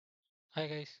Hi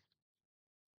guys,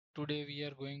 today we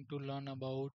are going to learn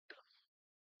about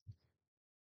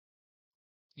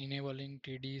enabling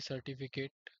TDE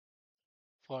certificate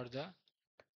for the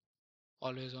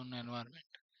always on environment.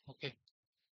 Okay,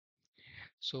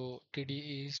 so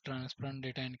TDE is transparent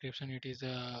data encryption. It is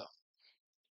a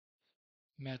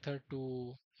method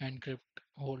to encrypt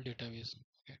whole database.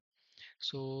 Okay,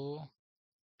 so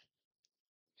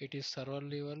it is server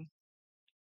level.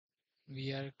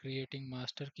 We are creating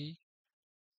master key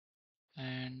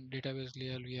and database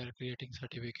level. We are creating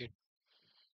certificate.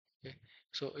 Okay,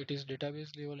 so it is database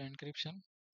level encryption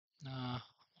uh,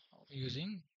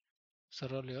 using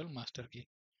server level master key.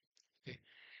 Okay,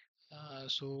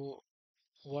 so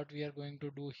what we are going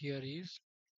to do here is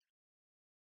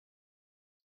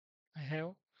I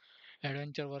have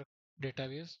adventure work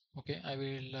database. Okay, I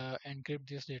will encrypt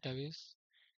this database,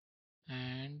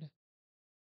 and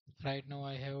right now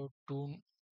I have two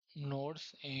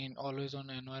nodes in always on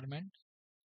environment.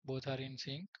 Both are in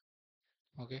sync.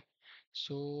 Okay,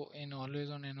 so in always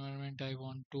on environment I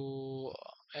want to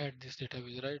add this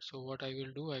database, right? So what I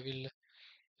will do, I will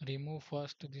remove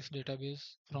first this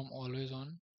database from always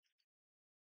on.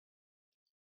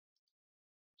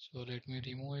 So let me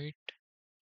remove it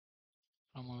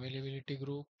from availability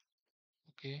group.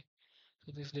 Okay,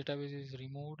 so this database is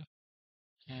removed,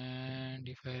 and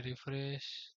if I refresh,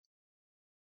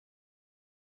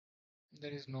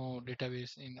 there is no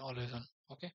database in always on.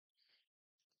 Okay,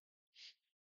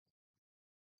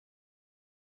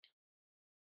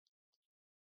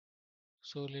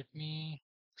 so let me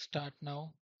start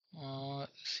now.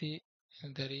 See,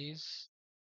 there is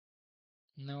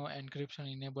no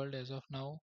encryption enabled as of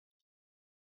now.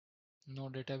 No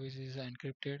database is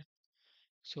encrypted.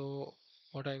 So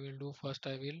what I will do, first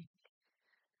I will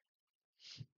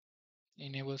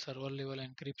enable server level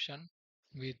encryption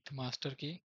with master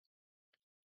key.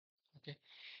 Okay,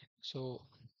 so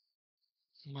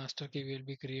master key will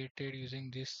be created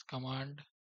using this command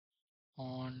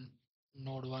on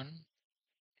node 1.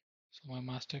 So my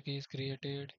master key is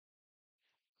created.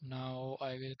 Now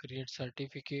I will create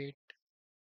certificate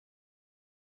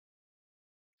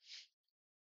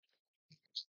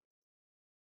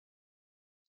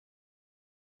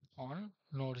on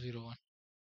node 01.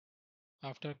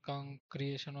 After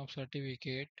creation of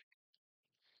certificate,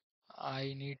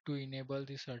 I need to enable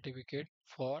the certificate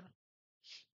for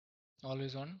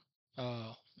always on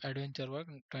adventure work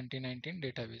 2019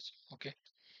 database. Okay,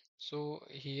 so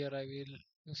here I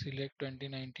will select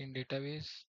 2019 database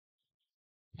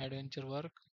adventure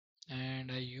work, and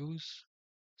I use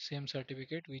same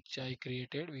certificate which I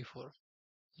created before,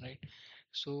 right?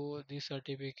 So this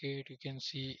certificate you can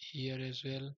see here as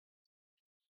well.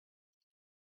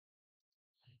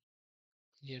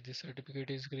 Here this certificate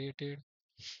is created.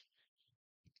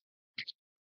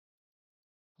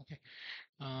 Okay,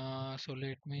 so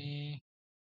let me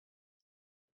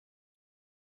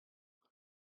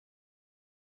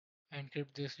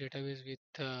encrypt this database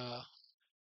with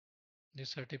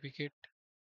this certificate.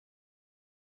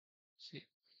 See,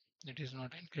 it is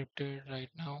not encrypted right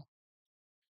now,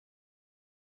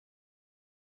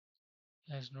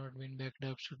 has not been backed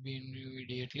up, should be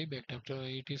immediately backed up. So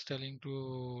it is telling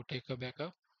to take a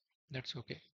backup. That's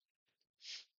okay.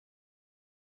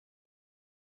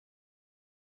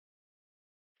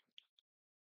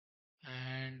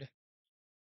 And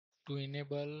to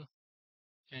enable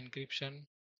encryption,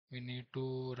 we need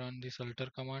to run this alter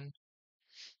command.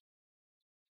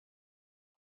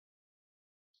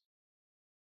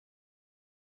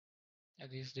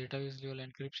 This database level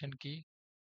encryption key.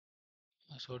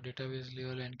 So database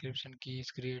level encryption key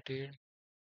is created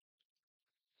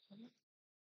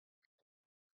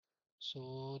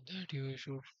so that you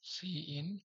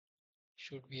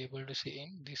should be able to see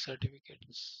in these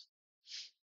certificates.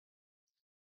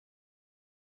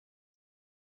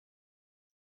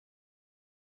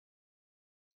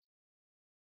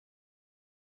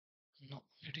 No,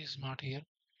 it is not here.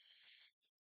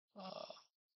 Uh,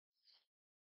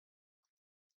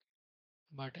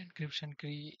 but encryption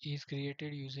key is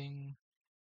created using,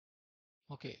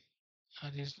 okay,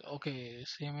 this, okay,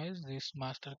 same as this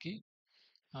master key.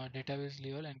 Database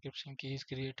level encryption key is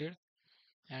created,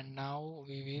 and now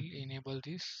we will enable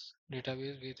this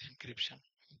database with encryption.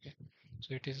 Okay,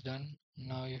 so it is done.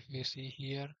 Now if we see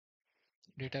here,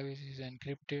 database is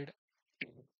encrypted.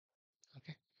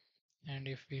 Okay, and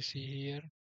if we see here,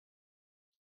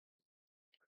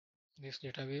 this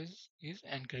database is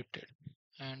encrypted,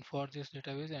 and for this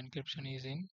database encryption is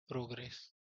in progress.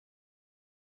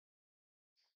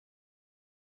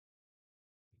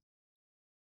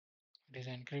 It is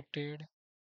encrypted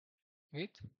with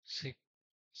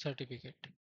certificate.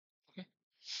 Okay,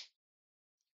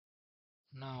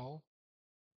 Now,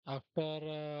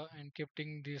 after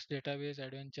encrypting this database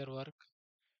adventure work,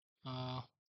 uh,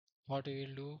 what we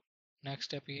will do next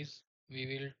step is we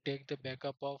will take the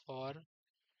backup of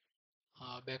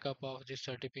this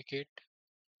certificate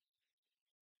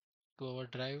to our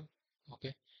drive.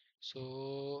 Okay,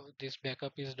 so this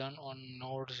backup is done on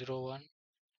node 01.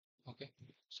 Okay,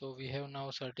 so we have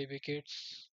now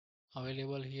certificates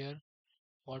available here.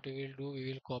 What we will do,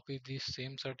 we will copy this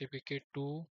same certificate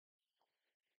to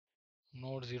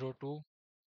node 02.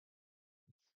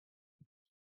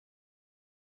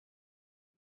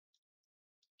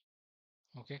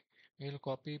 Okay, we will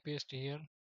copy paste here.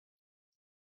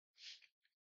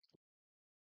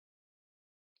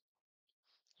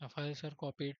 The files are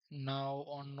copied. Now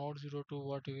on node 02,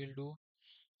 what we will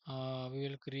do, we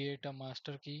will create a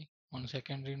master key on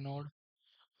secondary node.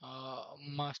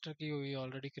 Master key we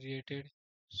already created,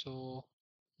 so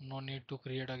no need to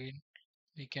create again.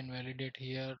 We can validate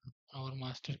here our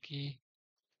master key,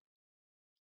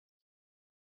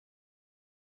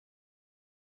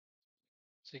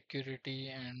 security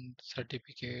and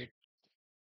certificate.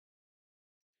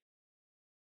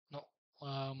 No,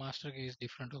 master key is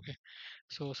different. Okay,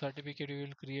 so certificate we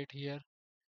will create here.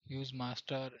 Use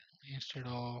master instead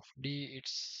of D.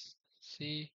 It's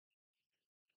C,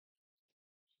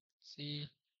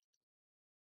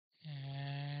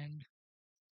 and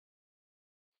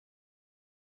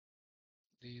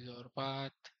these are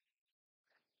path.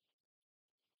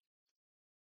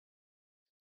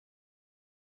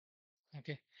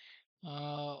 Okay,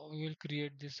 we will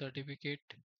create this certificate.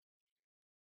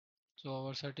 So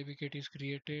our certificate is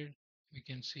created. We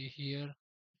can see here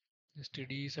this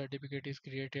TDE certificate is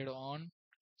created on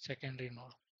secondary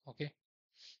node. Okay.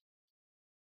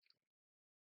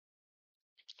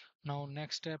 Now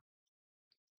next step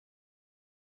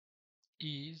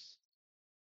is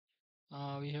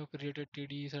we have created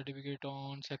TDE certificate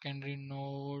on secondary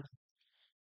node.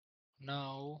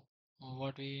 Now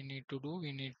what we need to do,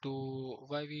 we need to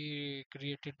why we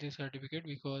created this certificate,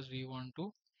 because we want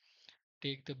to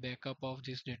take the backup of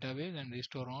this database and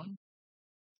restore on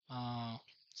uh,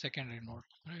 secondary node,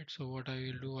 right? So what I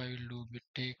will do,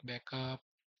 take backup,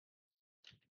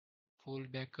 full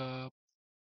backup,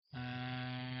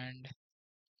 and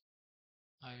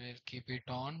I will keep it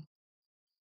on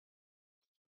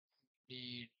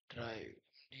D drive,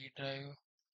 D drive,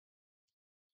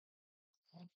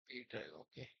 or P drive.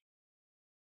 Okay,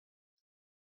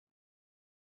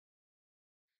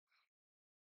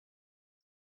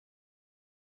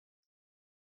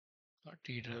 or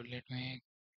T drive. Let me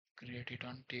create it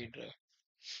on T drive.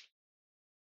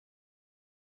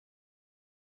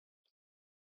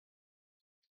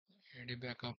 Ready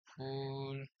backup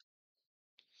full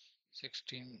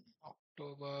 16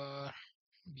 October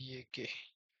BAK.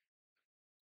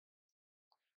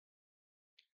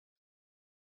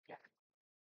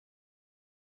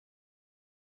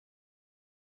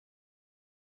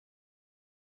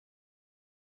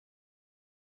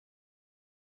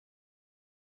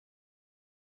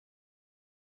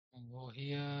 Go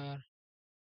here,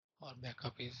 or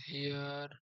backup is here.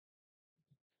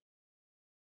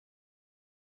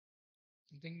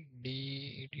 I think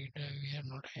D drive we are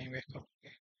not having backup.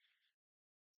 Okay,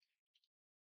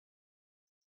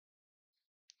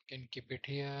 can keep it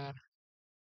here.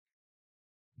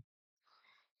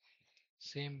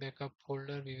 Same backup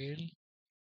folder we will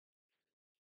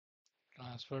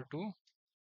transfer to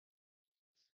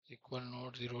SQL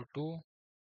node 02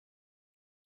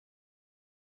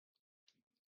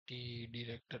 T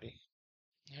directory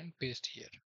and paste here.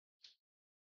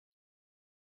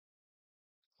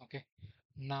 Okay,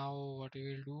 now what we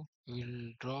will do, we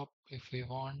will drop if we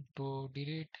want to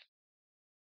delete,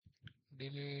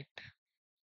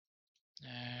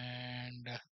 and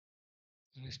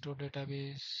restore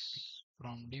database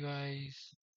from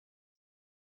device.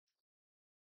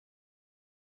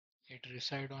 It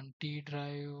reside on T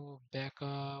drive,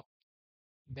 backup.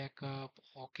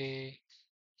 Okay,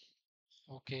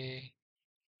 okay,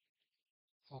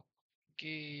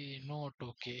 okay, not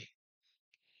okay.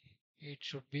 It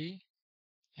should be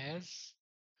as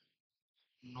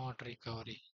not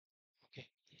recovery. Okay,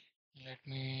 let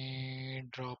me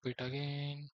drop it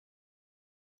again.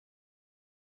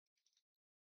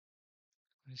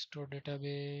 Restore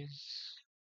database,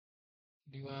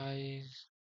 device,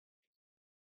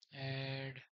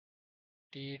 add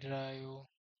T drive,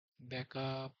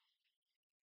 backup.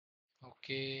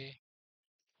 Okay,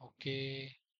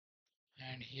 okay,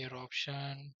 and here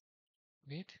option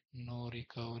with no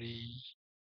recovery.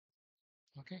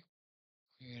 Okay,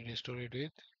 we restore it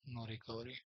with no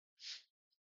recovery.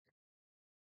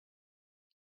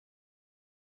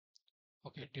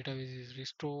 Okay, database is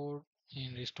restored.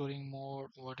 In restoring mode,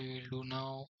 what we will do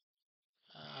now,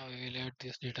 we will add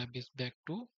this database back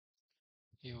to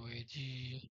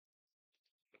AOAG.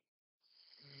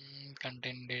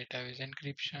 Contain database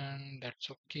encryption, that's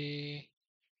okay.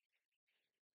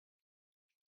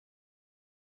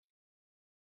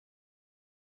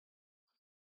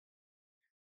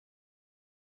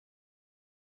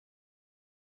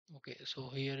 Okay, so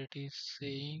here it is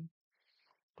saying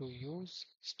to use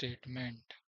statement.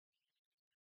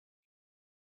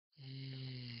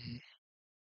 Mm,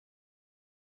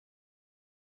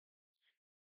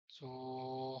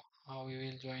 so how we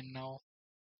will join now?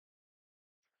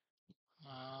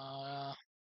 Uh,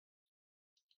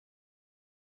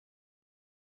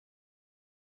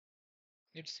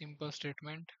 it's simple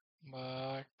statement,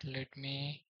 but let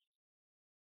me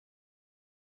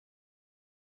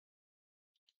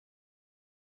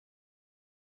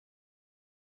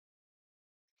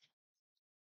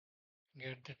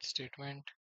get that statement.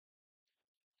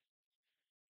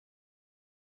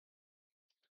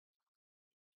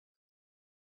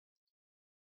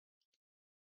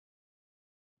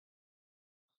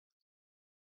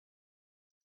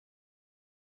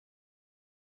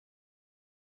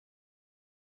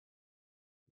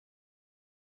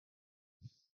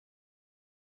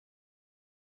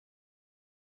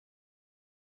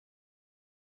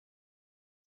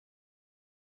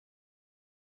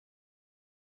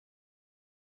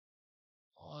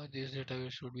 This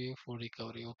database should be for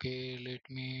recovery. Okay, let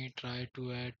me try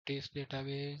to add this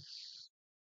database.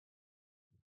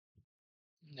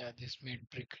 Yeah, this made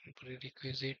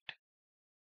prerequisite.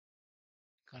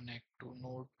 Connect to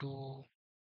node 2.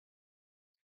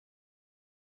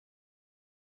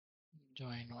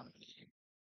 Join only.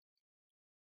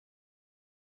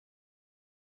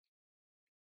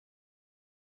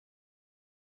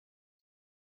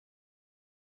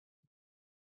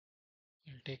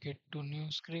 We'll take it to new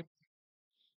script.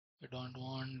 I don't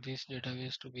want this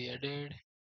database to be added.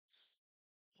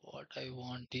 What I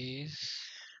want is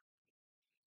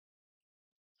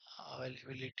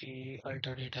availability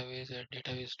alter database add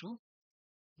database to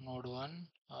node 1.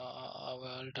 Our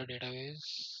alter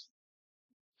database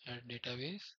add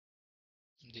database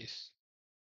this.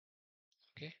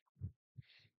 Okay,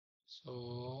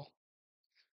 so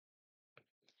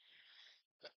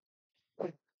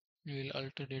we will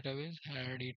alter database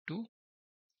add it to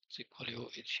SQL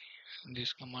AOAG.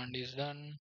 This command is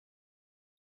done.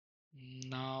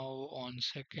 Now on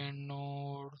second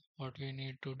node, what we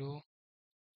need to do?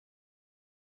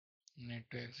 Need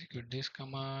to execute this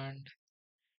command.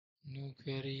 New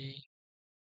query.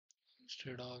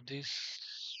 Instead of this,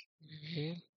 we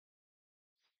will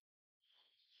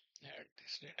add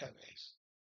this database.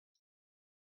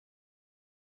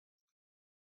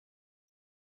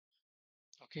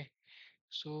 Okay,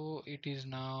 so it is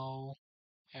now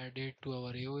added to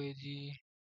our AOAG.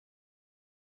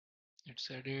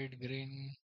 It's added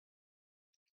green.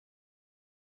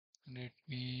 Let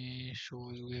me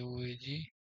show you AOAG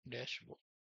dashboard.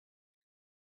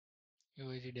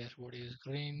 AOAG dashboard is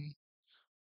green.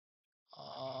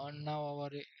 Now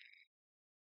our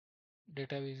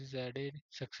database is added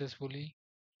successfully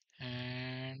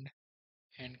and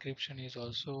encryption is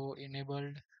also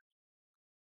enabled.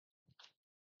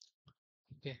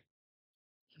 Okay,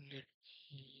 let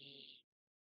me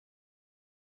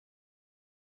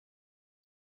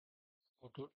go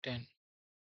to 10,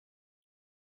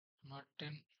 not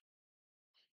 10,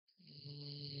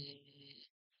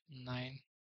 9.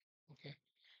 Okay,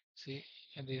 see,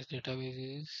 this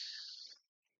database is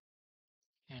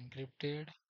encrypted,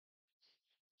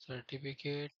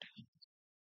 certificate,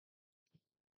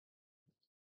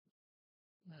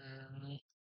 uh,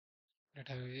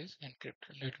 database is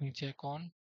encrypted. Let me check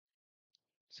on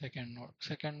second node.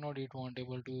 Second node it won't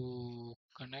able to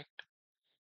connect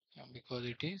because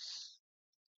it is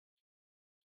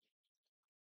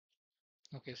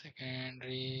okay.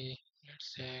 Secondary,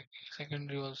 let's check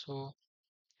secondary also.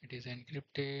 It is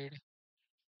encrypted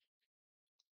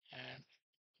and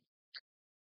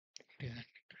it is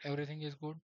encrypted. Everything is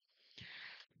good.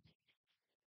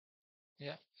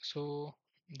 Yeah. So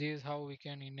this is how we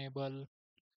can enable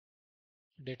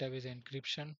database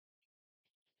encryption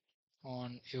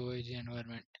on AOAG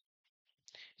environment.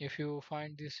 If you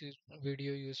find this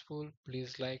video useful,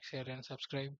 please like, share and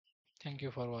subscribe. Thank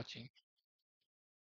you for watching.